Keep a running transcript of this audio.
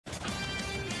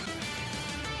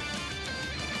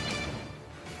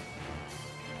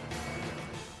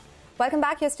Welcome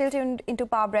back. You're still tuned into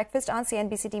Power Breakfast on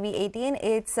CNBC-TV18.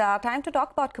 It's time to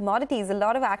talk about commodities. A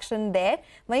lot of action there.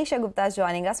 Manisha Gupta is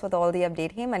joining us with all the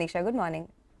update. Hey, Manisha, good morning.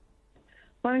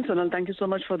 Morning, Sonal. Thank you so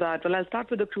much for that. Well, I'll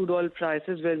start with the crude oil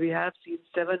prices, where we have seen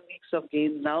 7 weeks of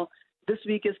gains now. This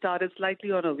week has started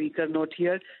slightly on a weaker note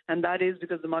here, and that is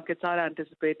because the markets are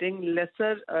anticipating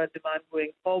lesser demand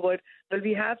going forward. Well,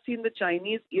 we have seen the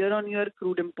Chinese year-on-year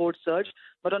crude import surge,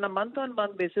 but on a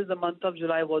month-on-month basis, the month of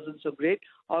July wasn't so great.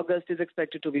 August is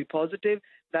expected to be positive.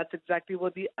 That's exactly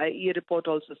what the IEA report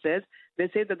also says. They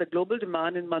say that the global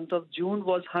demand in month of June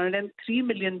was 103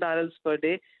 million barrels per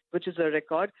day, which is a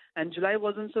record, and July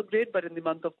wasn't so great, but in the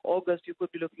month of August, you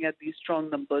could be looking at these strong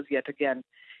numbers yet again.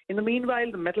 In the meanwhile,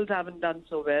 the metals haven't done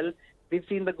so well. We've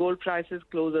seen the gold prices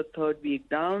close a third week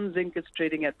down. Zinc is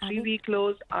trading at 3-week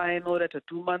lows, iron ore at a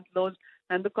 2-month lows,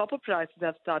 and the copper prices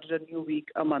have started a new week,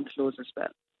 a month lows as well.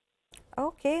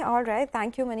 Okay, all right.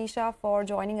 Thank you, Manisha, for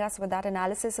joining us with that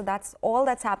analysis. So that's all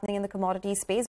that's happening in the commodity space.